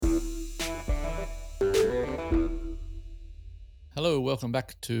Hello, welcome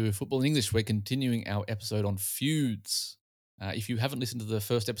back to Football in English. We're continuing our episode on feuds. If you haven't listened to the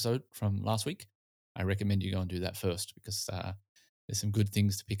first episode from last week, I recommend you go and do that first because there's some good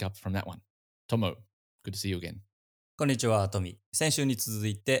things to pick up from that one. Tomo, good to see you again. こんにちは、トミー。先週に続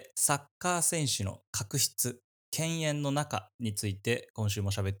いて、サッカー選手の確執、犬猿の中について今週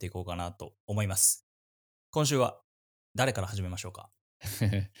も喋っていこうかなと思います。今週は誰から始めましょうか？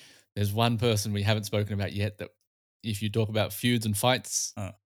 There's one person we haven't spoken about yet that if you talk about feuds and fights, う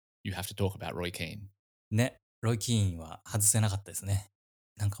ん。you have to talk about Roy Keane. ね、ロイ・キーンは外せなかったですね。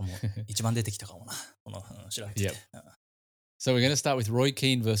なんかもう一番出てきたかもな。この、調べてて。Yep. So we're going to start with Roy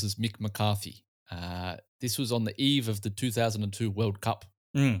Keane versus Mick McCarthy. This was on the eve of the 2002 World Cup.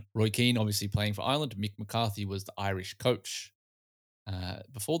 うん。Roy Keane, obviously playing for Ireland. Mick McCarthy was the Irish coach.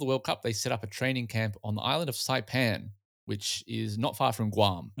 Before the World Cup, they set up a training camp on the island of Saipan, which is not far from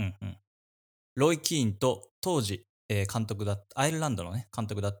Guam. うんうん。ロイ・キーンと当時、監督だった、アイルランドのね、監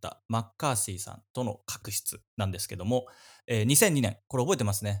督だったマッカーシーさんとの確執なんですけども、2002年、これ覚えて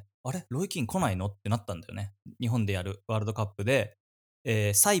ますね。あれロイ・キーン来ないのってなったんだよね。日本でやるワールドカップで、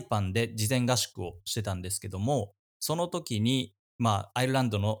サイパンで事前合宿をしてたんですけども、その時に、アイルラン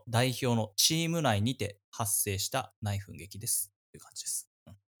ドの代表のチーム内にて発生した内紛劇です。という感じです。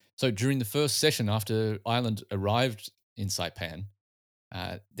So during the first session after Ireland arrived in Saipan,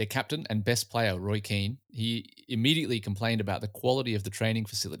 their captain and best player, Roy Keane, he immediately complained about the quality of the training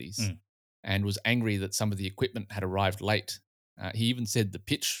facilities and was angry that some of the equipment had arrived late. He even said the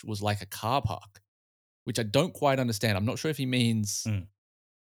pitch was like a car park, which I don't quite understand. I'm not sure if he means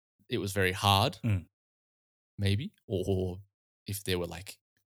it was very hard, maybe, or if there were like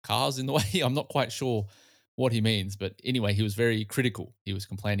cars in the way. I'm not quite sure what he means, but anyway, he was very critical. He was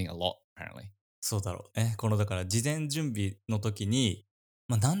complaining a lot, apparently. そうだろうね。このだから事前準備の時に、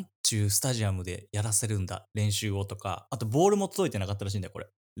なんちゅうスタジアムでやらせるんだ、練習をとか、あとボールも届いてなかったらしいんだよ、これ。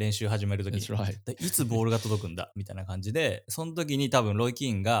練習始める時 That's に。right. でいつボールが届くんだみたいな感じで、その時に多分ロイ・キ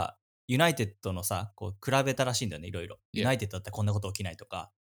ーンがユナイテッドのさ、こう比べたらしいんだよね、いろいろ。ユ Yeah. ナイテッドだったらこんなこと起きないと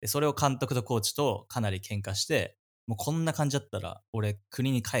か。でそれを監督とコーチとかなり喧嘩して、もうこんな感じだったら俺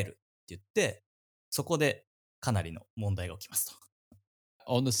国に帰るって言って、そこでかなりの問題が起きますと。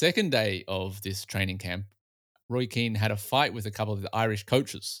On the second day of this training camp, Roy Keane had a fight with a couple of the Irish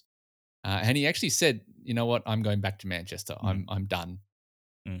coaches. And he actually said, you know what, I'm going back to Manchester. I'm done.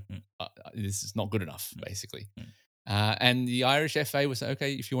 うんうん This is not good enough, うん basically. うん And the Irish FA was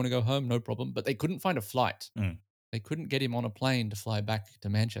okay, if you want to go home, no problem. But they couldn't find a flight. うん They couldn't get him on a plane to fly back to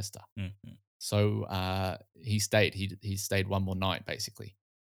Manchester. うんうん So he stayed. He stayed one more night, basically.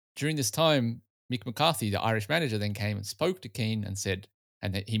 During this time, Mick McCarthy, the Irish manager, then came and spoke to Keane and said,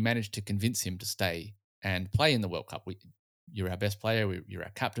 and that he managed to convince him to stay and play in the World Cup. You're our best player. You're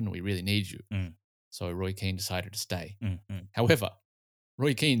our captain. We really need you. So Roy Keane decided to stay. However,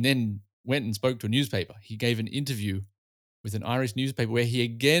 Roy Keane then went and spoke to a newspaper. He gave an interview with an Irish newspaper where he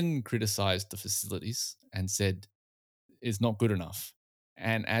again criticized the facilities and said it's not good enough.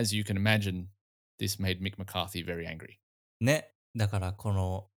 And as you can imagine, this made Mick McCarthy very angry. ね。だからこ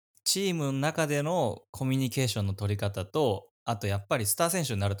のチームの中でのコミュニケーションの取り方と、あとやっぱりスター選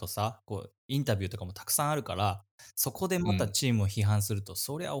手になるとさ、こうインタビューとかもたくさんあるから、そこでまた Mm. チームを批判すると、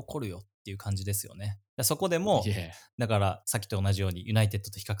そりゃ怒るよっていう感じですよね。そこでも、Yeah. だからさっきと同じようにユナイテッド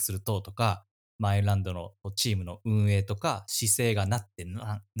と比較するとか、アイルランドのチームの運営とか姿勢がなって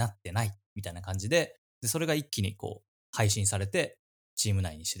ないみたいな感じで、それが一気にこう配信されてチーム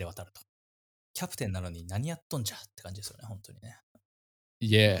内に知れ渡ると。キャプテンなのに何やっとんじゃって感じですよね、本当にね。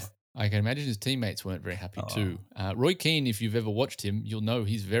Yeah. I can imagine his teammates weren't very happy too. Roy Keane, if you've ever watched him, you'll know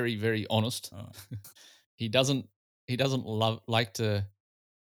he's very, very honest. he doesn't he doesn't like to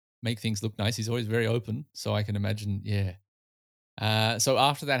make things look nice. He's always very open. So I can imagine, yeah. So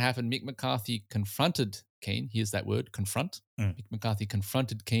after that happened, Mick McCarthy confronted Keane. Here's that word, confront. Mick McCarthy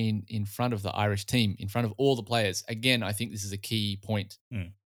confronted Keane in front of the Irish team, in front of all the players. Again, I think this is a key point.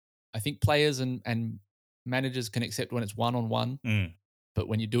 I think players and managers can accept when it's one-on-one, but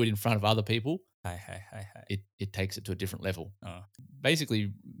when you do it in front of other people, はいはいはいはい。it takes it to a different level. うん。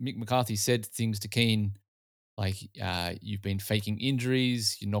 Basically, Mick McCarthy said things to Keane like, you've been faking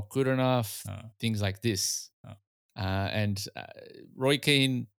injuries, you're not good enough, things like this. And Roy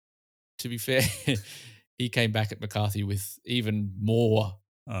Keane, to be fair, he came back at McCarthy with even more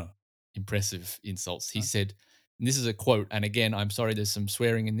うん。 impressive insults. He said, and this is a quote, and again, I'm sorry, there's some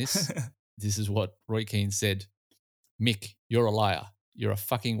swearing in this. This is what Roy Keane said. Mick, you're a liar. You're a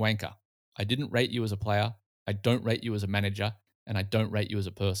fucking wanker. I didn't rate you as a player. I don't rate you as a manager. And I don't rate you as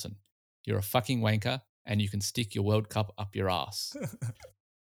a person. You're a fucking wanker and you can stick your World Cup up your ass.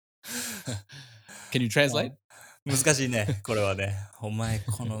 Can you translate? 難しいね、これはね。お前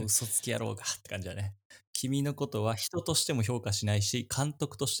この嘘つき野郎がって感じだね。君のことは人としても評価しないし、監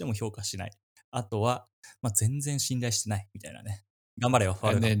督としても評価しない。あとは、全然信頼してないみたいなね。頑張れよ、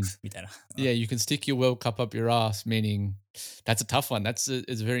ワールAnd ドカッ then プみたいな。yeah, you can stick your World Cup up your ass, meaning that's a tough one. It's a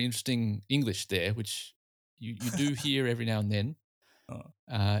very interesting English there, which you do hear every now and then. う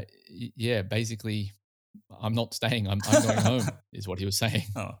ん。Yeah, basically, I'm not staying. I'm going home, is what he was saying.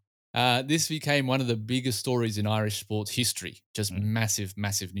 うん。This became one of the biggest stories in Irish sports history. Just うん。massive,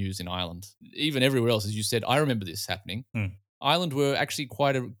 massive news in Ireland. Even everywhere else, as you said, I remember this happening. うん。Ireland were actually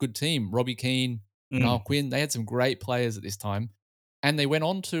quite a good team. Robbie Keane, うん。Niall Quinn, they had some great players at this time. And they went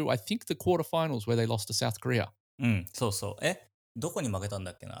on to, I think, the quarterfinals where they lost to South Korea. うん、そうそう。どこに負けたん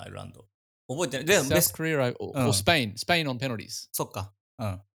だっけな、アイルランド。覚えてない。で、で South す。Koreaう or ん。Spain on penalties. そっか。う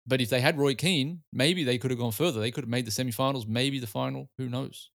ん。But if they had Roy Keane, maybe they could have gone further. They could have made the semifinals, maybe the final. Who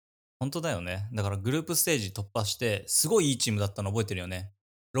knows? ほんとだよね。だからグループステージ突破して、すごいいいチームだったの覚えてるよね。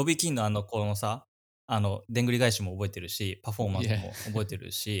ロビー・キンのこのさ、でんぐり返しも覚えてるし、パフォーマンスYeah. も覚えて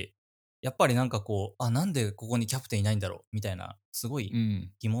るし、やっぱりなんかこう、なんでここにキャプテンいないんだろうみたいな、すごいMm,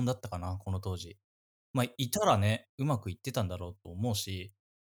 疑問だったかな、この当時。いたらね、うまくいってたんだろうと思うし、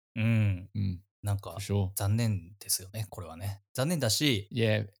うん、mm, なん for かsure. 残念ですよね、これはね。残念だし、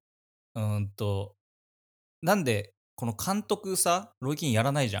Yeah. うーんとなんで、この監督さ、ロイキンや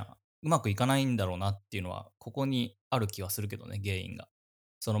らないじゃん。うまくいかないんだろうなっていうのは、ここにある気はするけどね、原因が。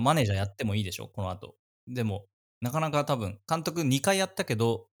そのマネージャーやってもいいでしょ、この後。でも、なかなか多分、監督2回やったけ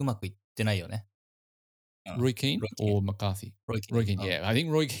ど、うまくいってないよね。うん。Roy Keaneロイキン。or McCarthy? ロイキン。Roy Keane, うん。yeah. I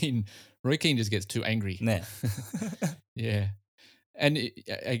think Roy Keane just gets too angry. ね。Yeah. And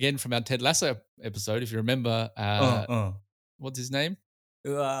again, from our Ted Lasso episode, if you remember, うんうん。what's his name?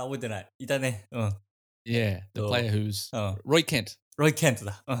 うわ、覚えてない。いたね。うん。Yeah, the player who's うん。Roy Kent. ロイケント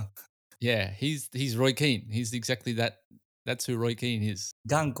だ。うん。Yeah, he's Roy Keane. He's exactly that. That's who Roy Keane is.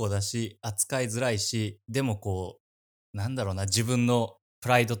 頑固だし、扱いづらいし、でもこう、なんだろうな、自分のプ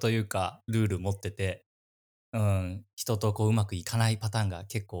ライドというか、ルール持ってて、うん、人とこううまくいかないパターンが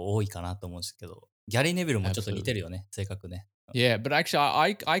結構多いかなと思うんですけど、ギャリー・ネビルもちょっと似て Absolutely. るよね、性格ね。Yeah, but actually,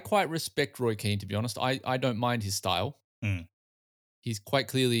 I quite respect Roy Keane. To be honest, I don't mind his style. うん、He's quite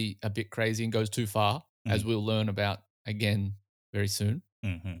clearly a bit crazy and goes too far, うん、as we'll learn about again very soon. う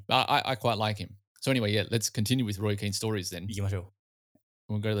ん、うん。But I quite like him. So anyway, yeah, let's continue with Roy Keane stories then. 行きましょ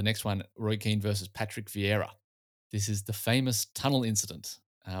We'll go to the next one: Roy Keane versus Patrick Vieira. This is the famous tunnel incident.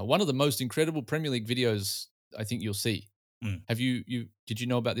 One of the most incredible Premier League videos I think you'll see. う。うん。Did you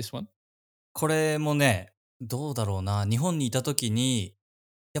know about this one? これもね、どうだろうな、日本にいた時に、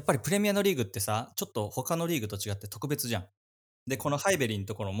やっぱりプレミアのリーグってさ、ちょっと他のリーグと違って特別じゃん。で、このハイベリーの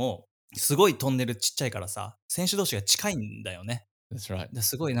ところも、すごいトンネルちっちゃいからさ、選手同士が近いんだよね。That's right.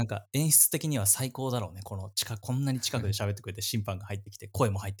 すごいなんか演出的には最高だろうね。こんなに近くで喋ってくれて、審判が入ってきて、声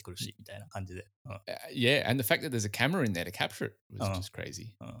も入ってくるし、みたいな感じで。うん。Yeah, and the fact that there's a camera in there to capture it う was ん。just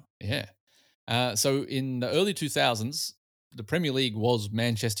crazy. うん。Yeah. So in the early 2000s, the Premier League was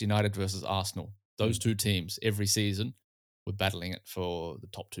Manchester United versus Arsenal. う Those ん。two teams every season were battling it for the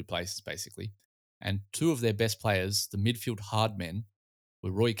top two places, basically. And two of their best players, the midfield hard men,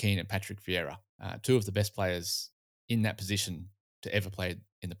 were Roy Keane and Patrick Vieira, two of the best players in that position to ever play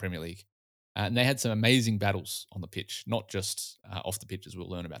in the Premier League. And they had some amazing battles on the pitch, not just off the pitch, as we'll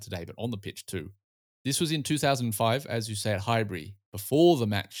learn about today, but on the pitch too. This was in 2005, as you say, at Highbury, before the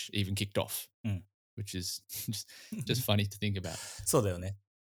match even kicked off, うん。which is just funny to think about. そうだよね。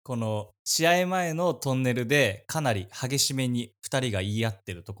この試合前のトンネルでかなり激しめに2人が言い合っ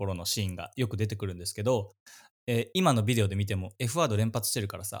てるところのシーンがよく出てくるんですけど、今のビデオで見ても F ワード連発してる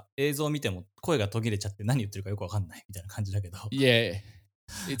からさ、映像を見ても声が途切れちゃって何言ってるかよくわかんないみたいな感じだけど。Yeah,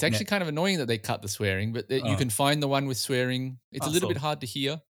 it's actually ね。kind of annoying that they cut the swearing, but that う you ん。can find the one with swearing. It's a あ、little bit そ hard to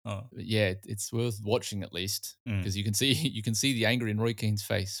hear. う。うん。But yeah, it's worth watching at least うん。because you can see the anger in Roy Keane's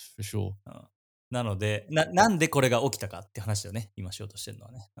face for sure. うん。なので、なんでこれが起きたかって話だよね。今しようとしてるの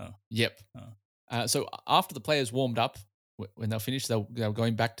はね。うん。Yep. うん。So after the players warmed up, when they were finished, they were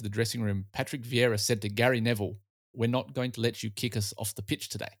going back to the dressing room. Patrick Vieira said to Gary Neville, "We're not going to let you kick us off the pitch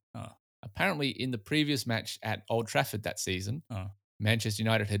today." うん。Apparently, in the previous match at Old Trafford that season, うん。Manchester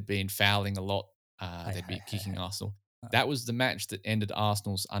United had been fouling a lot. はい They'd はい be はいは kicking い。Arsenal. うん。That was the match that ended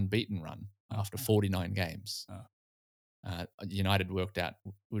Arsenal's unbeaten run うん。after 49 games. うん。United worked out,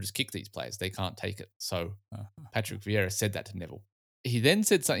 we'll just kick these players. They can't take it. So うん。Patrick Vieira said that to Neville. He then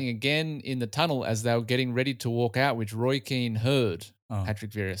said something again in the tunnel as they were getting ready to walk out, which Roy Keane heard うん。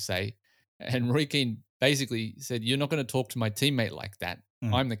Patrick Vieira say. And Roy Keane basically said, "You're not going to talk to my teammate like that. う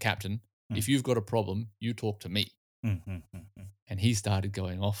ん。I'm the captain. うん。If you've got a problem, you talk to me." うん。うん。うん。And he started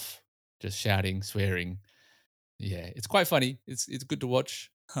going off, just shouting, swearing. Yeah, it's quite funny. It's good to watch.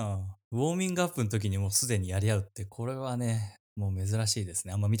 はあ、ウォーミングアップの時にもうすでにやり合うって、これはね、もう珍しいです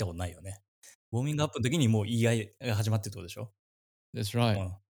ね。あんま見たことないよね。ウォーミングアップの時にもう言い合いが始まってるってことでしょ？That's う right.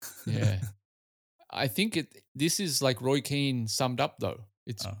 ん。Yeah. I think this is like Roy Keane summed up though.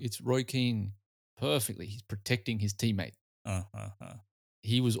 うん。It's Roy Keane perfectly. He's protecting his teammate. うんうんうん。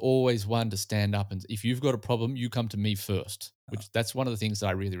He was always one to stand up and if you've got a problem, you come to me first, which that's one of the things that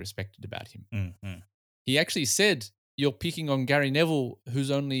I really respected about him. うんうん。He actually said, "You're picking on Gary Neville, who's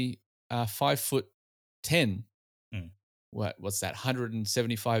only 5'10". うん。What's that?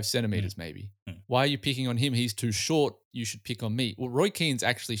 175 うん。centimeters, maybe. うん。Why are you picking on him? He's too short. You should pick on me. Well, Roy Keane's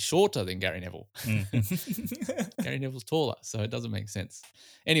actually shorter than Gary Neville. うん。Gary Neville's taller, so it doesn't make sense.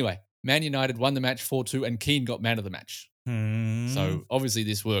 Anyway, Man United won the match 4-2, and Keane got man of the match. ふーん。So obviously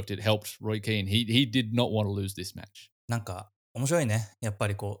this worked. It helped Roy Keane. He did not want to lose this match. なんか、面白いね。やっぱ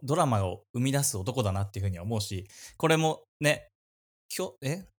りこう、ドラマを生み出す男だなっていう風には思うし、これもね、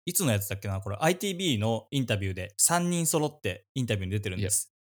いつのやつだっけな、これ ITV のインタビューで3人揃ってインタビューに出てるんで Yep.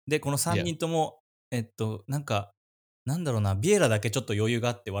 す。で、この3 Yeah. 人とも、なんか、なんだろうな、ビエラだけちょっと余裕が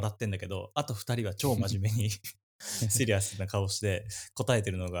あって笑ってんだけど、あと2人は超真面目にシリアスな顔して答えて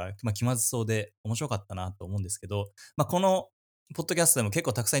るのが、まあ、気まずそうで面白かったなと思うんですけど、まあ、このポッドキャストでも結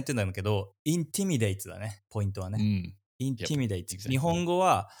構たくさん言ってるんだけど、インティミデイツだね、ポイントはね。Mm. インティ Yep. ミデイツ。日 Exactly. 本語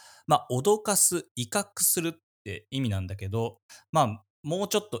は、まあ、脅かす、威嚇するって意味なんだけど、まあ、もう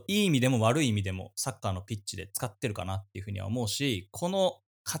ちょっといい意味でも悪い意味でもサッカーのピッチで使ってるかなっていうふうには思うし、この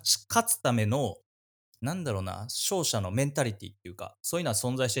勝つための、なんだろうな、勝者のメンタリティっていうか、そういうのは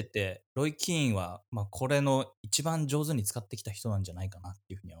存在してて、ロイ・キーンは、まあ、これの一番上手に使ってきた人なんじゃないかなっ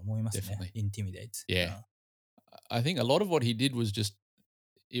ていうふうには思いますね。Definitely. インティミデイツ。う Yeah. ん。I think a lot of what he did was just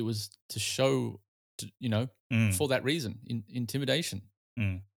it was to show to,うん。for that reason, intimidation. う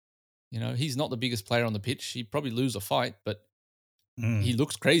ん。He's not the biggest player on the pitch. He'd probably lose a fight, but うん。he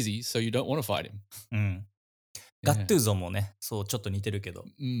looks crazy, so you don't want to fight him. うん。ガッ Yeah. トゥーゾもね、そう、ちょっと似てるけど。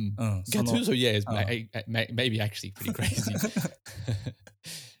Mm. うん、その、Gattuso, yeah, is うん。maybe actually pretty crazy.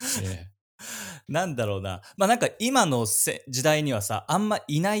 Yeah. なんだろうな。ま、なんか今の時代にはさ、あんま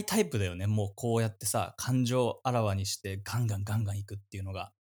いないタイプだよね。もうこうやってさ、感情あらわにしてガンガンガンガン行くっていうの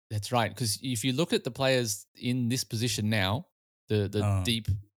が。That's right. Because if you look at the players in this position now, the the うん、deep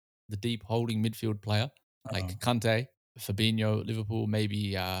the deep holding midfield player うん。like Kante, Fabinho, Liverpool,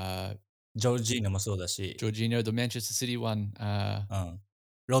 maybe ジョージーノもそうだし、Jorginho, the Manchester City one, うん。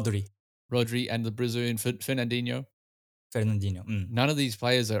ロドリ、Rodri, and the Brazilian Fernandinho. フェルナンディーニョ、うん、None of these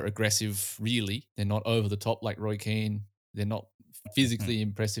players are aggressive. Really, they're not over the top like Roy Keane. They're not うん、physically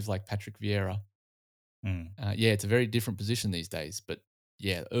impressive like Patrick Vieira. うん。Yeah, it's a very different position these days. But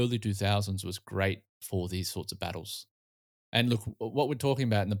yeah, early 2000s was great for these sorts of battles. And look, what we're talking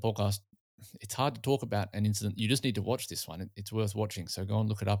about in the podcast, it's hard to talk about an incident. You just need to watch this one. It's worth watching. So go and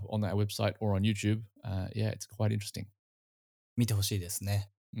look it up on our website or on YouTube. Yeah, it's quite interesting. 見てほしいですね。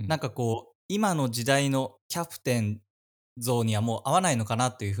Mm. なんかこう、今の時代のキャプテン像にはもう合わないのかな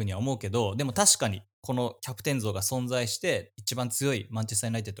っていうふうには思うけど、でも確かにこのキャプテン像が存在して、一番強いマンチェスター・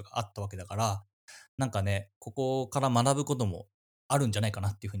ユナイテッドがあったわけだから、なんかね、ここから学ぶこともあるんじゃないかな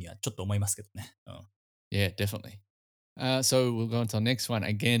っていうふうにはちょっと思いますけどね。うん。Yeah, definitely. So we'll go on to our next one.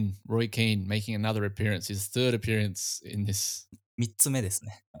 Again, Roy Keane making another appearance, his third appearance in this. 三つ目です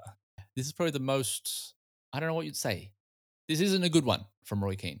ね。This is probably the most, I don't know what you'd say. This isn't a good one from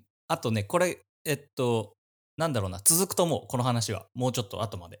Roy Keane. あとね、これ、なんだろうな、続くと思う、この話は。もうちょっと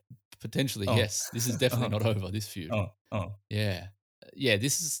後まで。Potentially, うん。yes. This is definitely not over, this feud. うん、うん。Yeah. Yeah,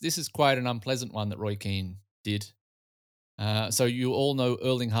 this is quite an unpleasant one that Roy Keane did. So you all know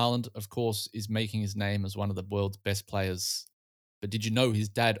Erling Haaland, of course, is making his name as one of the world's best players. But did you know his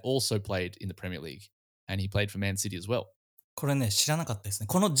dad also played in the Premier League and he played for Man City as well? これね、知らなかったですね。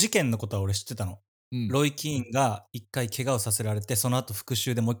この事件のことは俺知ってたの。Mm, ロイ・キーンが一回怪我をさせられて、その後復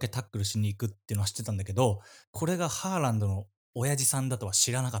讐でもう一回タックルしに行くっていうのは知ってたんだけど、これがハーランドの親父さんだとは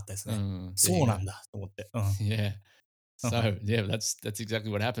知らなかったですね。there you そうな go. んだと思って。うん。Yeah. うん。So yeah, that's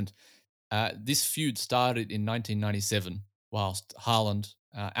exactly what happened. This feud started in 1997, whilst Haaland,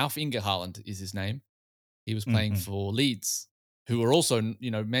 Alf Inge Haaland is his name. He was うん。playing うん。for Leeds, who are also,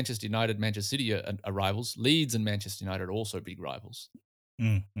 Manchester United, Manchester City are rivals. Leeds and Manchester United are also big rivals. う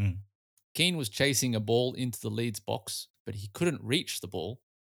ん。うん。Keane was chasing a ball into the Leeds box, but he couldn't reach the ball.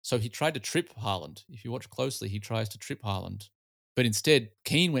 So he tried to trip Haaland. If you watch closely, he tries to trip Haaland. But instead,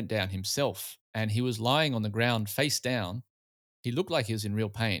 Keane went down himself and he was lying on the ground face down. He looked like he was in real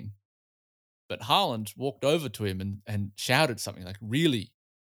pain. But Haaland walked over to him and shouted something like really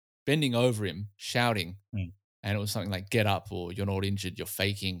bending over him, shouting. うん。And it was something like, get up or you're not injured, you're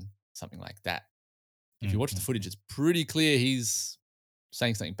faking, something like that. If you うん、watch う the ん、う footage, ん。it's pretty clear he's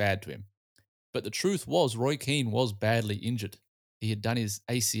saying something bad to him. But the truth was, Roy Keane was badly injured. He had done his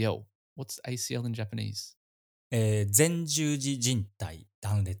ACL. What's ACL in Japanese? 前十字靭帯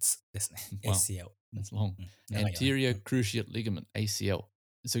断裂ですね。Wow, ACL。うん、that's long. うん。長いよね。Anterior うん。cruciate ligament, ACL.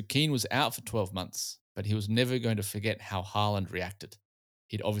 So Keane was out for 12 months, but he was never going to forget how Haaland reacted.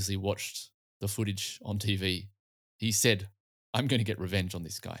 He'd obviously watched the footage on TV. He said, I'm going to get revenge on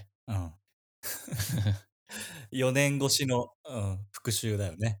this guy. うん。4年越しの、うん、復讐だ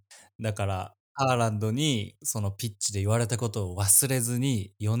よね。だから、ハーランドにそのピッチで言われたことを忘れず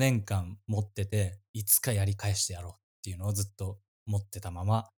に4年間持ってて、いつかやり返してやろうっていうのをずっと持ってたま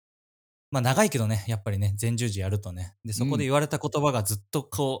ま、まあ長いけどね、やっぱりね、前十字やるとね。で、そこで Mm. 言われた言葉がずっと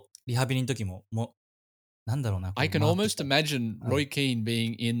こう、リハビリの時も、なんだろうな、I こう can 回ってき almost た。imagine うん、Roy Keane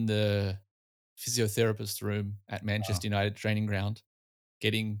being in the physiotherapist room at うん、Manchester United training ground,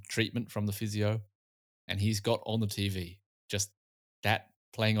 getting treatment from the physio, and he's got on the TV just that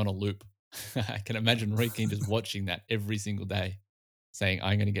playing on a loop. I can うん、imagine Roy Keane just watching that every single day, saying,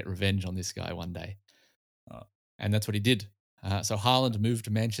 I'm going to get revenge on this guy one day. うん、And that's what he did. So Haaland moved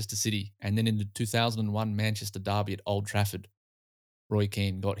to Manchester City, and then in the 2001 Manchester derby at Old Trafford, Roy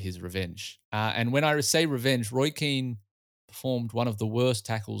Keane got his revenge. And when I say revenge, Roy Keane performed one of the worst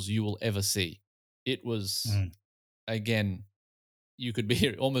tackles you will ever see. It was, うん。again, you could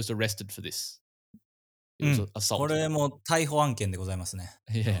be almost arrested for this. It う was ん。こ assault. れも逮捕案件でございますね。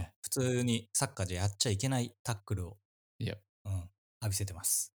うん。Yeah. 普通にサッカーじゃやっちゃいけないタックルを、Yep. うん、浴びせてま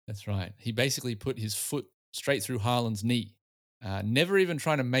す。That's right. He basically put his foot straight through Haaland's knee, never even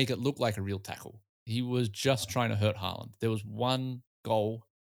trying to make it look like a real tackle. He was う just ん、trying to hurt Haaland. There was one goal,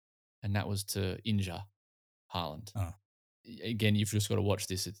 and that was to injure Haaland. うん、Again, you've just got to watch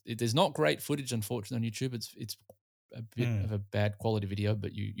this. There's not great footage, unfortunately, on YouTube. It's a う bit of ん、a bad quality video,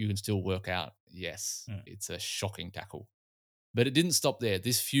 but you can still work out. Yes, うん、it's a shocking tackle. But it didn't stop there.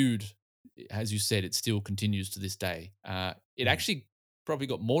 This feud, as you said, it still continues to this day. It うん。actually probably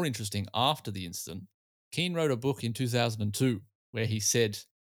got more interesting after the incident. Keane wrote a book in 2002 where he said,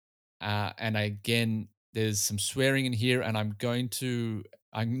 and again, there's some swearing in here, and I'm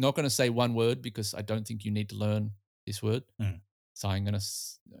not going to say one word because I don't think you need to learn this word. うん。So I'm gonna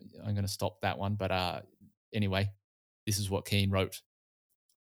stop that one. But anyway, this is what Keane wrote.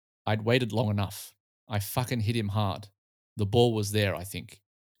 I'd waited long enough. I fucking hit him hard. The ball was there, I think.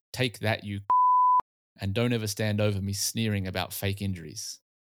 Take that, you and don't ever stand over me sneering about fake injuries.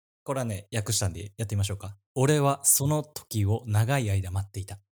 これはね、訳したんでやってみましょうか。俺はその時を長い間待ってい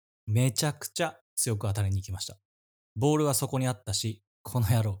た。めちゃくちゃ強く当たりに行きました。ボールはそこにあったし、この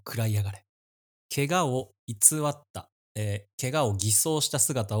野郎食らいやがれ。怪我を偽った、怪我を偽装した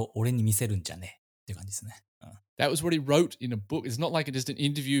姿を俺に見せるんじゃねえ。っていう感じですね。うん。That was what he wrote in a book. It's not like just an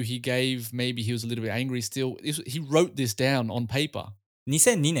interview he gave. Maybe he was a little bit angry still. He wrote this down on paper.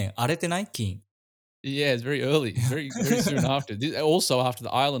 2002年荒れてない金。Yeah, it's very early, very, very soon after. Also after the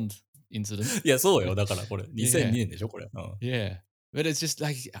Ireland incident. いや、そうよ。だからこれ、2002 Yeah. 年でしょこれ。うん。Yeah. But it's just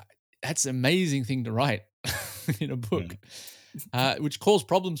like, that's an amazing thing to write in a うん。book, which caused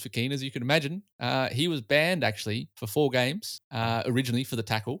problems for Keane, as you can imagine. He was banned actually for 4 games originally for the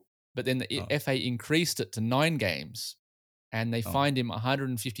tackle, but then the うん。FA increased it to 9 games and they うん。fined him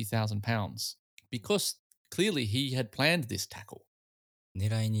 £150,000 because clearly he had planned this tackle.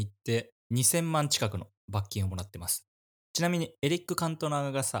 狙いに行って2000万近くの罰金をもらってます。ちなみにエリック・カントナ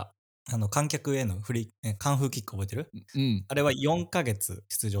ーがさ、観客へのカンフーキック覚えてる？ Mm. あれは4ヶ月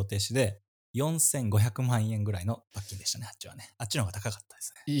出場停止で4500万円ぐらいの罰金でしたね、あっちはね。あっちの方が高かったで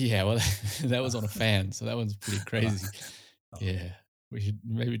すね。Yeah, well, that was on a fan, so that one's pretty うん。crazy. Yeah, we should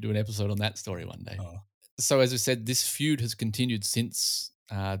maybe do an episode on that story one day. うん。So as I said, this feud has continued since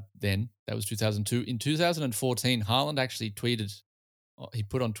then. That was 2002. In 2014, Haaland actually tweeted, he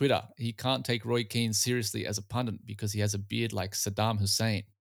put on Twitter, he can't take Roy Keane seriously as a pundit because he has a beard like Saddam Hussein,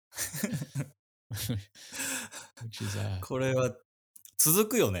 which is,これは続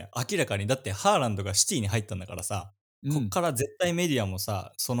くよね。明らかに。だってハーランドがシティに入ったんだからさ、こっから絶対メディアも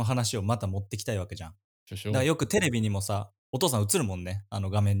さ、その話をまた持ってきたいわけじゃん。だか for ら sure. よくテレビにもさ、お父さん映るもんね。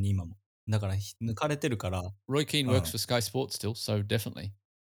画面に今も。だから抜かれてるから、Roy Keane う works ん。for Sky Sports still, so definitely.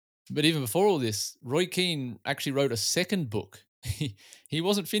 But even before all this, Roy Keane actually wrote a second book. He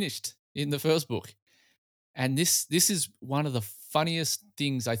wasn't finished in the first book. And this is one of the funniest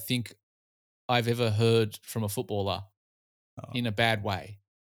things I think I've ever heard from a footballer うん。in a bad way.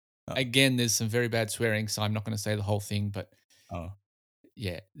 Again, there's some very bad swearing, so I'm not going to say the whole thing, but うん。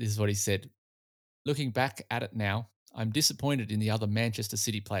yeah, this is what he said. Looking back at it now, I'm disappointed in the other Manchester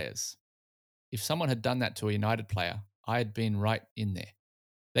City players. If someone had done that to a United player, I had been right in there.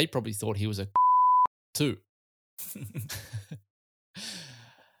 They probably thought he was a 2.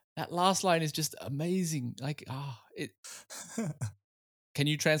 That last line is just amazing. Like, can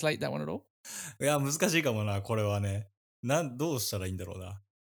you translate that one at all? いや、難しいかもな、これはね。どうしたらいいんだろうな。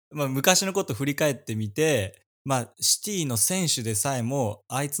まあ、昔のこと振り返ってみて、まあ、シティの選手でさえも、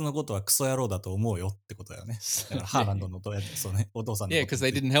あいつのことはクソ野郎だと思うよってことだよね。だから、ハー Yeah, ランドのそうね、お父さんの yeah, こと because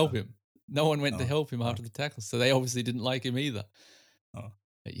に they ついて。didn't help him. No one う went ん、to うん、help him うん、after the tackle, so they obviously didn't like him either. うん。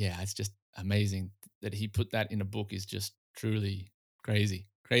But yeah, it's just amazing that he put that in a book is just truly crazy.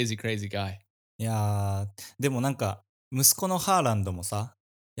 Crazy, crazy guy. いやー、でもなんか、息子のハーランドもさ、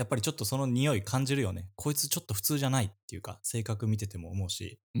やっぱりちょっとその匂い感じるよね。こいつちょっと普通じゃないっていうか、性格見てても思う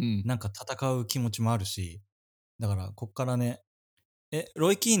し、Mm. なんか戦う気持ちもあるし、だからこっからね、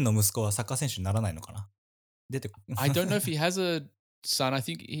ロイ・キーンの息子はサッカー選手にならないのかな？出てこ I don't know if he has a son. I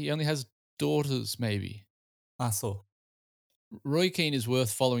think he only has daughters, maybe. あ、そ Roy Keane is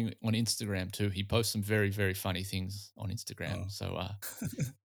worth following on Instagram too. He posts some very, very funny things on う。う Instagram. ん、So,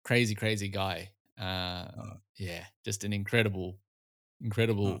 crazy, crazy guy.うん、Yeah, just an incredible, うん、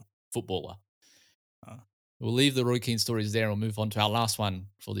incredible footballer. うん。We'll leave the Roy Keane stories there and we'll move on to our last one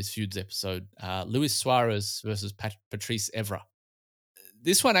for this Feuds episode. Luis Suarez versus Patrice Evra.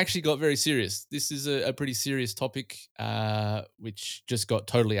 This one actually got very serious. This is a pretty serious topic, which just got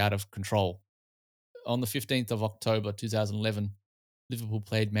totally out of control. On the 15th of October 2011, Liverpool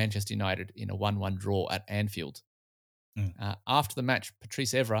played Manchester United in a 1-1 draw at Anfield. うん、After the match,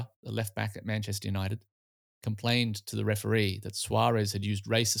 Patrice Evra, the left back at Manchester United, complained to the referee that Suarez had used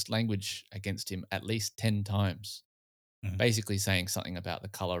racist language against him at least 10 times, うん、basically saying something about the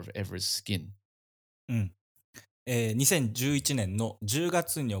color of Evra's skin. うん。2011年の10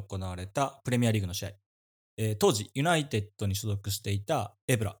月に行われたプレミアリーグの試合。当時、ユナイテッドに所属していた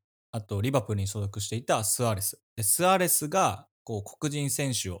エブラ、あとリバプールに所属していたスアレス。でスアレスがこう黒人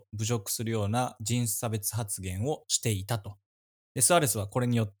選手を侮辱するような人種差別発言をしていたと。でスアレスはこれ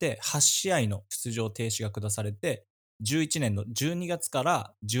によって8試合の出場停止が下されて、11年の12月か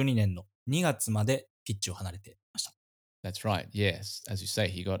ら12年の2月までピッチを離れていました。That's right. Yes. As you say,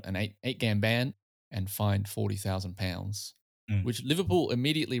 he got an eight game ban and fined £40,000, うん、which Liverpool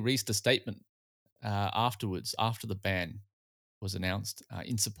immediately released a statement afterwards, after the ban was announced,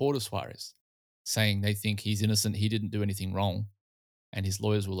 in support of Suarez, saying they think he's innocent, he didn't do anything wrong, and his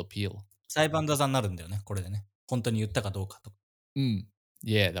lawyers will appeal. 裁判沙汰になるんだよね、これでね。本当に言ったかどうかとか。Mm.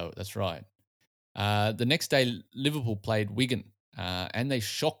 Yeah, though, that's right. The next day, Liverpool played Wigan, and they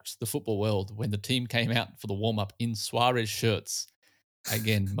shocked the football world when the team came out for the warm up in Suarez shirts.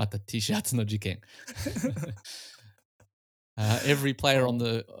 Again, mata t-shirts no jiken. Every player on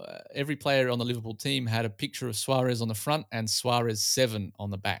the Liverpool team had a picture of Suarez on the front and Suarez 7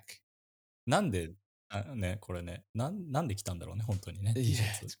 on the back. なんで、ね、これね、なんで来たんだろうね、本当にね、T シャ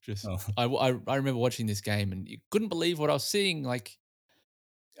Yeah, ツ。it's just うん。I remember watching this game and you couldn't believe what I was seeing. Like,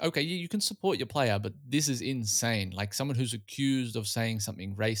 okay, you can support your player, but this is insane. Like someone who's accused of saying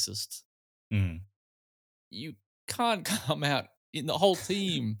something racist, うん。you can't come out in the whole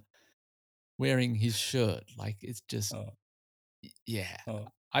team wearing his shirt. Like it's just, うん。yeah. うん。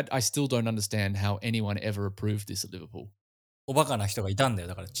I still don't understand how anyone ever approved this at Liverpool. おバカな人がいたんだよ、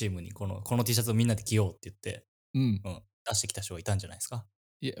だからチームにこの T シャツをみんなで着ようって言って、Mm. うん、出してきた人がいたんじゃないですか。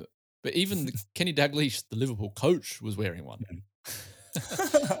Yeah, but even Kenny Dalglish, the Liverpool coach, was wearing one. うん。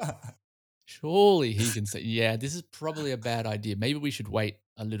Surely he can say, "Yeah, this is probably a bad idea. Maybe we should wait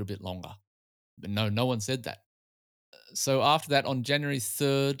a little bit longer." But no, no one said that. So after that, on January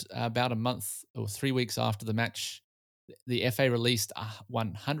 3rd, about a month or 3 weeks after the match, the FA released a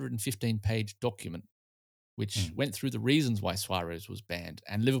 115-page document う which ん。went through the reasons why Suarez was banned.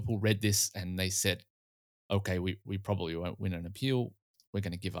 And Liverpool read this and they said, "Okay, we probably won't win an appeal. We're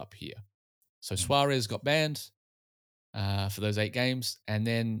going to give up here." So うん。Suarez got banned for those 8 games. And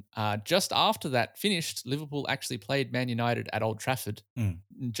then just after that finished, Liverpool actually played Man United at Old Trafford. うん。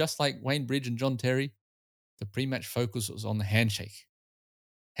Just like Wayne Bridge and John Terry, the pre-match focus was on the handshake.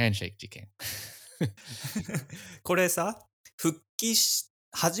 Handshake, Jiken. これさ、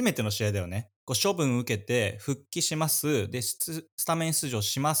初めての試合だよね。こう処分受けて復帰します。で、スタメン出場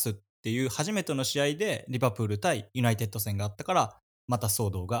しますっていう初めての試合でリバプール対ユナイテッド戦があったから、また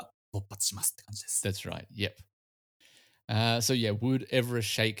騒動が勃発しますって感じです。That's right. Yep. So yeah, would Evra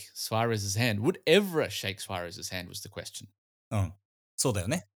shake Suarez's hand? Would Evra shake Suarez's hand was the question. うん。そうだよ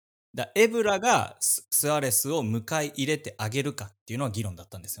ね。エブラがスアレスを迎え入れてあげるかっていうのは議論だっ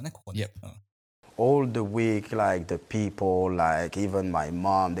たんですよね、ここね。Yep. うん。All the week, like the people, like even my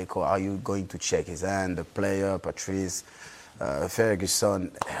mom, they call, "Are you going to check his hand?" The player, Patrice,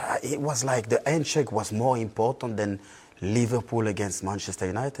 Ferguson. It was like the handshake was more important than Liverpool against Manchester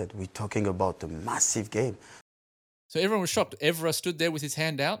United. We're talking about a massive game. So everyone was shocked. Evra stood there with his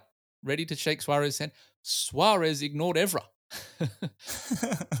hand out, ready to shake Suarez's hand. Suarez ignored Evra.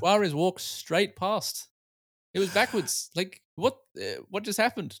 Suarez walked straight past. It was backwards. Like, what just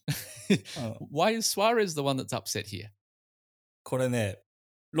happened? Why is Suarez the one that's upset here? これね、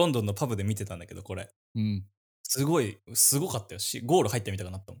ロンドンのパブで見てたんだけど、これ。Mm. すごかったよし、ゴール入ったみたい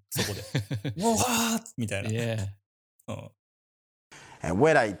になったもん、そこで。うわーみたいな。Yeah. うん。And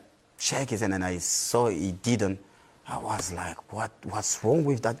when I checked it and I saw he didn't, I was like, what's wrong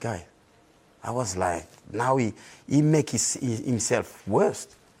with that guy? I was like, now he make himself worse.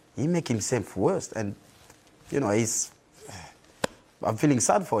 He make himself worse. And, you know, I'm feeling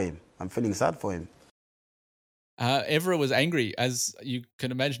sad for him. I'm feeling sad for him. Evra was angry, as you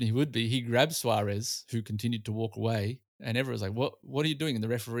can imagine he would be. He grabbed Suarez, who continued to walk away, and Evra was like, "What are you doing?" And the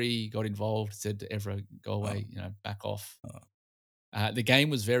referee got involved, said to Evra, "Go away, back off." The game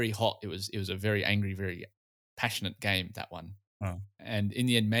was very hot. It was a very angry, very passionate game, that one. うん。And in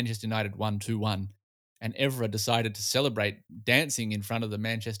the end, Manchester United won 2-1. And Evra decided to celebrate dancing in front of the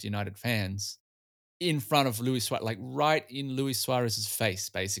Manchester United fans, in front of Luis Suarez, like right in Luis Suarez's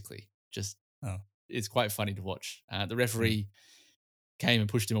face, basically. Just, うん。it's quite funny to watch. The referee came and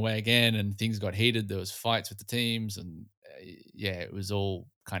pushed him away again, and things got heated. There was fights with the teams, and yeah, it was all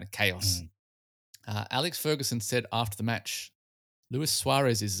kind of chaos. Alex Ferguson said after the match, Luis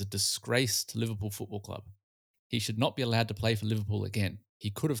Suarez is a disgrace to Liverpool Football Club. He should not be allowed to play for Liverpool again.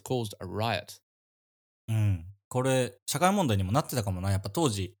 He could have caused a riot. うん。これ、社会問題にもなってたかもな。やっぱ当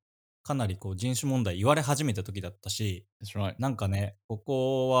時、かなりこう人種問題言われ始めた時だったし、That's right. なんかね、こ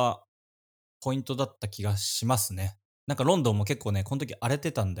こはポイントだった気がしますね。なんかロンドンも結構ね、この時荒れ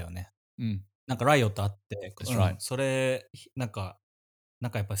てたんだよね。Mm, なんかライオットあって、that's right. それ、なんかや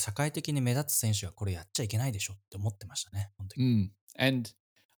っぱり社会的に目立つ選手はこれやっちゃいけないでしょって思ってましたね、この時。And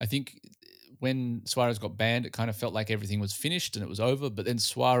I think when Suarez got banned, it kind of felt like everything was finished and it was over. But then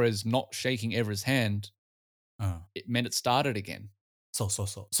Suarez not shaking Evra's hand, うん。it meant it started again. そうそう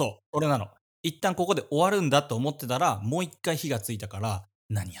そう。そう、これなの。一旦ここで終わるんだと思ってたら、もう一回火がついたから、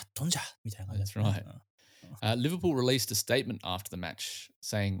何やっとんじゃみたいな感じ That's だったね。right. Liverpool released a statement after the match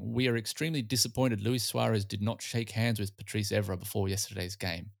saying, "We are extremely disappointed Luis Suarez did not shake hands with Patrice Evra before yesterday's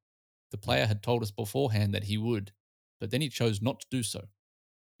game. The player had told us beforehand that he would, but then he chose not to do so.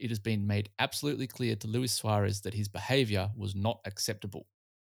 It has been made absolutely clear to Luis Suarez that his behaviour was not acceptable."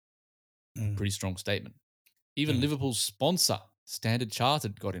 うん。 Pretty strong statement. Even うん。 Liverpool's sponsor, Standard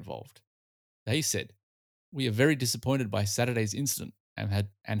Chartered, got involved. They said, "We are very disappointed by Saturday's incident and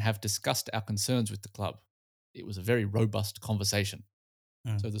have discussed our concerns with the club. It was a very robust conversation."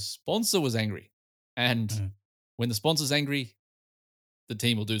 うん。 So the sponsor was angry. And うん。 when the sponsor's angry, the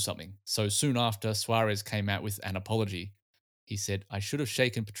team will do something. So soon after, Suarez came out with an apology. He said, "I should have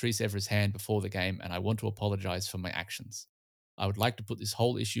shaken Patrice Evra's hand before the game, and I want to apologize for my actions. I would like to put this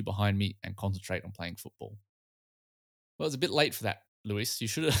whole issue behind me and concentrate on playing football." Well, it's a bit late for that, Lewis. You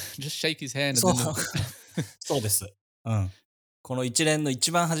should have just shake his hand and そう、then. そうです。うん。この一連の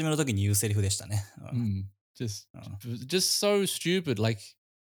一番初めの時に言うセリフでしたね。Just, うん。 just so stupid. Like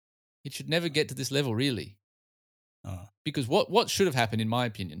it should never get to this level, really. うん。 Because what should have happened, in my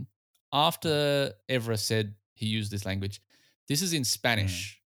opinion, after Evra said he used this language, this is in うん。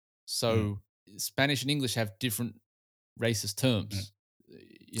 Spanish, うん。 so Spanish and English have different racist うん。 terms.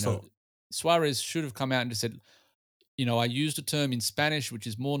 You know, そ Suarez should have come out and just said, "I used a term in Spanish which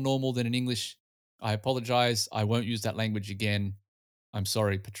is more normal than in English. I apologize. I won't use that language again. I'm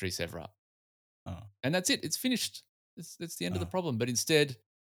sorry, Patrice Evra." う。うん。 And that's it. It's finished. That's the end う of the ん。 problem. But instead,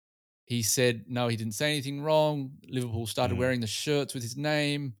 he said, no, he didn't say anything wrong. Liverpool う started ん。 wearing the shirts with his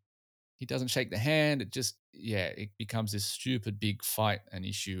name. He doesn't shake the hand. It just, yeah, it becomes this stupid big fight and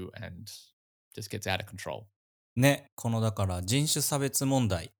issue and just gets out of control. ね、このだから人種差別問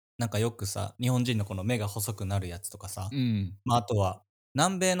題。なんかよくさ、日本人のこの目が細くなるやつとかさ、Mm, まああとは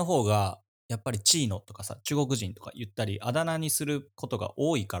南米の方がやっぱりチーノとかさ、中国人とか言ったりあだ名にすることが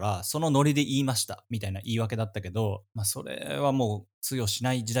多いから、そのノリで言いましたみたいな言い訳だったけど、まあそれはもう通用し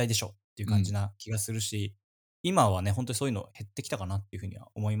ない時代でしょっていう感じ mm, な気がするし、今はね、本当にそういうの減ってきたかなっていうふうには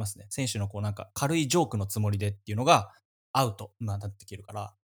思いますね。選手のこうなんか軽いジョークのつもりでっていうのがアウトなってきるか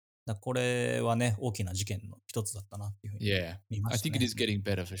ら、これはね、大きな事件の一つだったなっていうふうに yeah. 見ま I した think it ね。is getting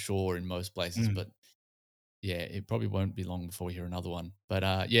better for sure in most う places, ん。but yeah, it probably won't be long before we hear another one. But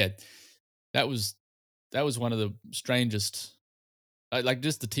yeah, that was that was one of the strangest. Like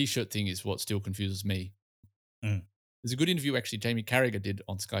just the t-shirt thing is what still confuses me. うん。 There's a good interview actually Jamie Carragher did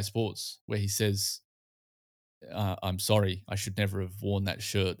on Sky Sports where he says, "I'm sorry, I should never have worn that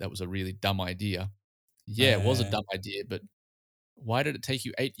shirt. That was a really dumb idea." Yeah, it was a dumb idea, but why did it take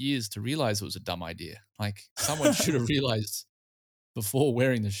you 8 years to realize it was a dumb idea? Like, someone should have realized before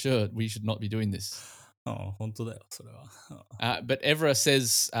wearing the shirt, we should not be doing this. うん、本当だよ、それは。But Evra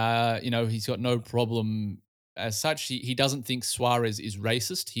says, he's got no problem as such. He doesn't think Suarez is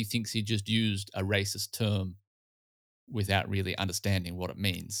racist. He thinks he just used a racist term without really understanding what it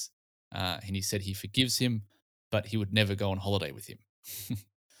means. And he said he forgives him, but he would never go on holiday with him.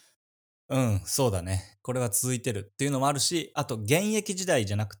 うん、そうだね。これは続いてるっていうのもあるし、あと現役時代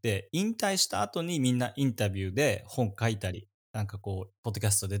じゃなくて、引退した後にみんなインタビューで本書いたり、なんかこう、ポッドキ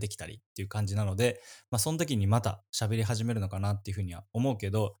ャスト出てきたりっていう感じなので、まあその時にまた喋り始めるのかなっていうふうには思うけ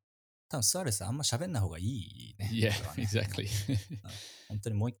ど、多分スアレスあんま喋んない方がいいね。Yeah, これはね。exactly. うん本当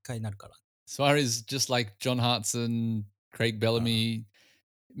にもう一回になるから。Suarez, just like John Hartson, Craig うん Bellamy,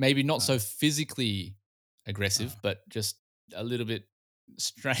 maybe not うん so physically うん aggressive, but just a little bit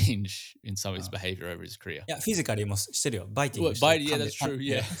strange in some of うん his behavior over his career. いや、フィジカルもしてるよ。バイティン Well, グして、yeah, 噛んで、that's true. い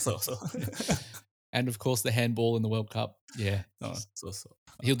や、Yeah. そうそう。And of course, the handball in the World Cup. Yeah. うん、Just, そうそ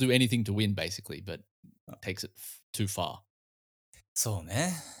う。he'll do anything to win, basically, but うん takes it too far. そう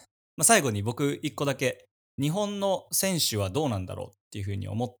ね。まあ、最後に僕一個だけ、日本の選手はどうなんだろうっていうふうに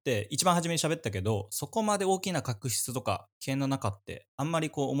思って、一番初めに喋ったけど、そこまで大きな確執とか、経営の中って、あんまり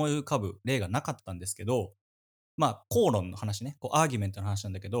こう思い浮かぶ例がなかったんですけど、まあ、口論の話ね、こう、アーギュメントの話な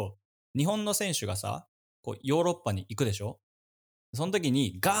んだけど、日本の選手がさ、こう、ヨーロッパに行くでしょ。その時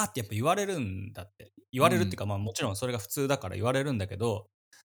にガーってやっぱ言われるんだって。言われるっていう Mm, か、まあもちろんそれが普通だから言われるんだけど、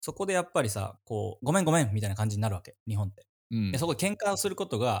そこでやっぱりさ、こう、ごめんごめんみたいな感じになるわけ、日本って。で、mm, そこで喧嘩をするこ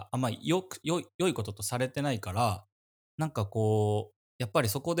とがあんまり良いこととされてないから、なんかこう、やっぱり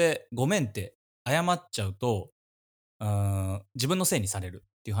そこでごめんって謝っちゃうと、自分のせいにされる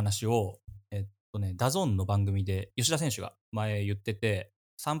っていう話を、ダゾーンの番組で吉田選手が前言ってて、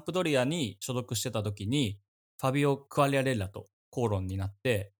サンプドリアに所属してた時に、ファビオ・クアリアレッラと口論になっ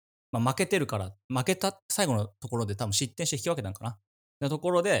て、まあ、負けてるから、負けた最後のところで多分失点して引き分けたんかな。のと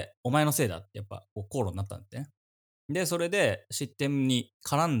ころで、お前のせいだってやっぱこう口論になったんだってね。で、それで失点に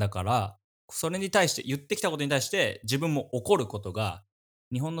絡んだから、それに対して、言ってきたことに対して自分も怒ることが、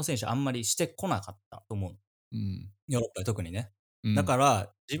日本の選手あんまりしてこなかったと思う。mm, ヨーロッパで特にね。だ mm, か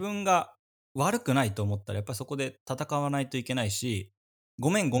ら、自分が悪くないと思ったら、やっぱりそこで戦わないといけないし、ご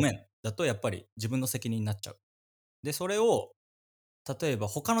めんごめんだとやっぱり自分の責任になっちゃう。で、それを、例えば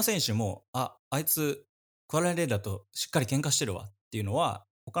他の選手も、あいつ、クアラレーダとしっかり喧嘩してるわっていうのは、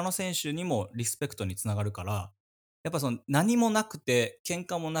他の選手にもリスペクトにつながるから、やっぱその何もなくて、喧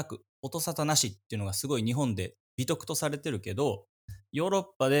嘩もなく、音沙汰なしっていうのがすごい日本で美徳とされてるけど、ヨーロッ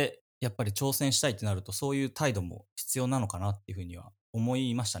パでやっぱり挑戦したいってなると、そういう態度も必要なのかなっていうふうには思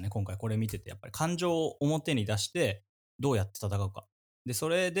いましたね。今回これ見てて、やっぱり感情を表に出して、どうやって戦うか。で、そ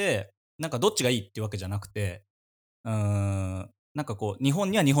れで、なんかどっちがいいっていうわけじゃなくて、なんかこう、日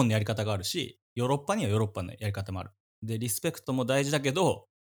本には日本のやり方があるし、ヨーロッパにはヨーロッパのやり方もある。で、リスペクトも大事だけど、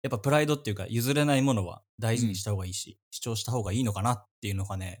やっぱプライドっていうか譲れないものは大事に mm. した方がいいし、主張した方がいいのかなっていうの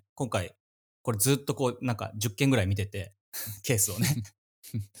がね、今回、これずっとこう、なんか10件ぐらい見てて、ケースをね。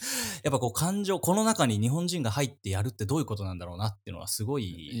やっぱこう感情、この中に日本人が入ってやるってどういうことなんだろうなっていうのはすご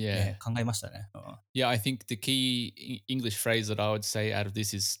い Yeah. ね、考えましたね。Yeah, I think the key English phrase that I would say out of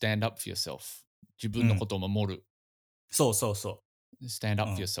this is stand up for yourself. 自分のことを守る。そうそうそ Stand う。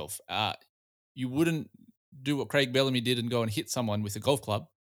う up for ん。yourself. You wouldn't do what Craig Bellamy did and go and hit someone with a golf club.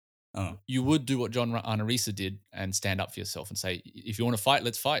 うん。You would do what John Arisa did and stand up for yourself and say, if you want to fight,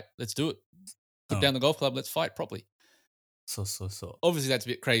 let's fight. Let's do it. う Put ん。down the golf club. Let's fight properly. そうそうそ Obviously, that's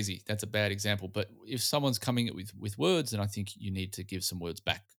a bit crazy. That's a bad example. But if someone's coming at with words, then I think you need to give some words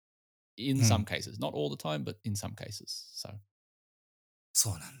back in う。う some ん。cases. Not all the time, but in some cases. So, そ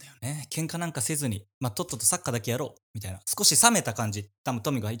うなんだよね。喧嘩なんかせずに、まあ、とっととサッカーだけやろう、みたいな。少し冷めた感じ。多分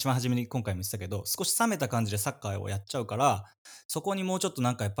トミが一番初めに今回も言ってたけど、少し冷めた感じでサッカーをやっちゃうから、そこにもうちょっと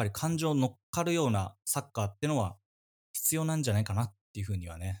なんかやっぱり感情乗っかるようなサッカーってのは必要なんじゃないかなっていうふうに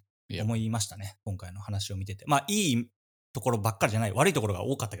はね、yeah. 思いましたね。今回の話を見てて。まあ、いいところばっかりじゃない。悪いところが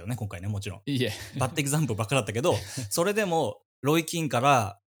多かったけどね、今回ね、もちろん。Yeah. バッドエグザンプルばっかりだったけど、それでも、ロイキンか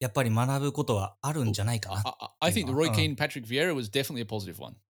らやっぱり学ぶことはあるん Oh, じゃないかなっ I ていう think the の Roy は。うん。Keane Patrick Vieira was definitely a positive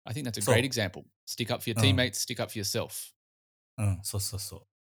one. I think that's a great そ example. Stick up for your う。うん。teammates, stick up for yourself. うん、そうそうそう。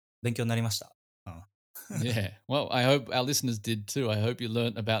勉強になりました。うん。Yeah. Well, I hope our listeners did too. I hope you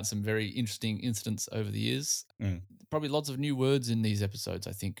learnt about some very interesting incidents over the years. うん。Probably lots of new words in these episodes,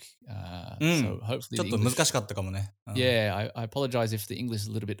 I think. う So ん。hopefully ちょっ the と難 English. しかったかもね。うん。Yeah, I apologize if the English is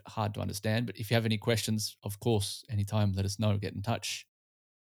a little bit hard to understand, but if you have any questions, of course, anytime, let us know. Get in touch.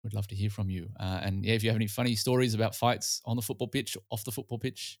 We'd love to hear from you. And yeah, if you have any funny stories about fights on the football pitch, off the football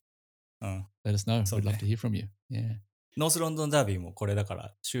pitch, うん。Let us know. そう We'd love ね。to hear from you. Yeah. ノースロンドンダービーもこれだか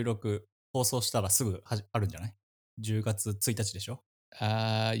ら収録放送したらすぐあるんじゃない？ 10 月1日でしょ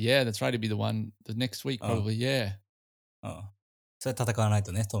？Yeah, that's right. It'd be the one the next week, うん。 probably. Yeah. うん。それ戦わない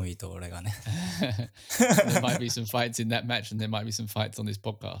とね、トミーと俺がね。There might be some fights in that match, and there might be some fights on this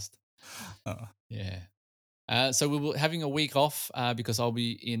podcast. うん。Yeah. So we were having a week off because I'll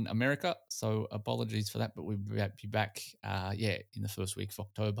be in America. So apologies for that, but we'll be back, yeah, in the first week of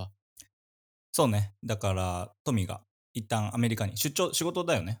October. そうね。だからトミーが一旦アメリカに出張、仕事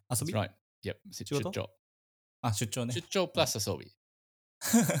だよね。遊 That's び？ right. Yep. 仕事？ Shutjo. あ、出張ね。Shutjo うん。 plus asobi.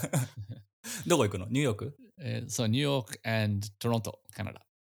 どこ行くの？ニューヨーク？ So New York and Toronto, Canada.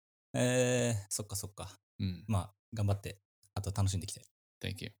 そっかそっか。Mm, まあ、頑張って、あと楽しんできて。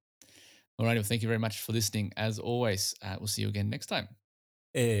thank you. All right. Well, thank you very much for listening. As always, we'll see you again next time.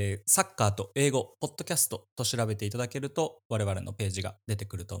 サッカーと英語、ポッドキャストと調べていただけると、我々のページが出て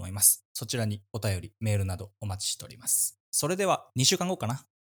くると思います。そちらにお便り、メールなどお待ちしております。それでは、2週間後かな。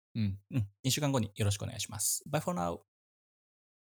Mm. 2週間後によろしくお願いします。Bye for now!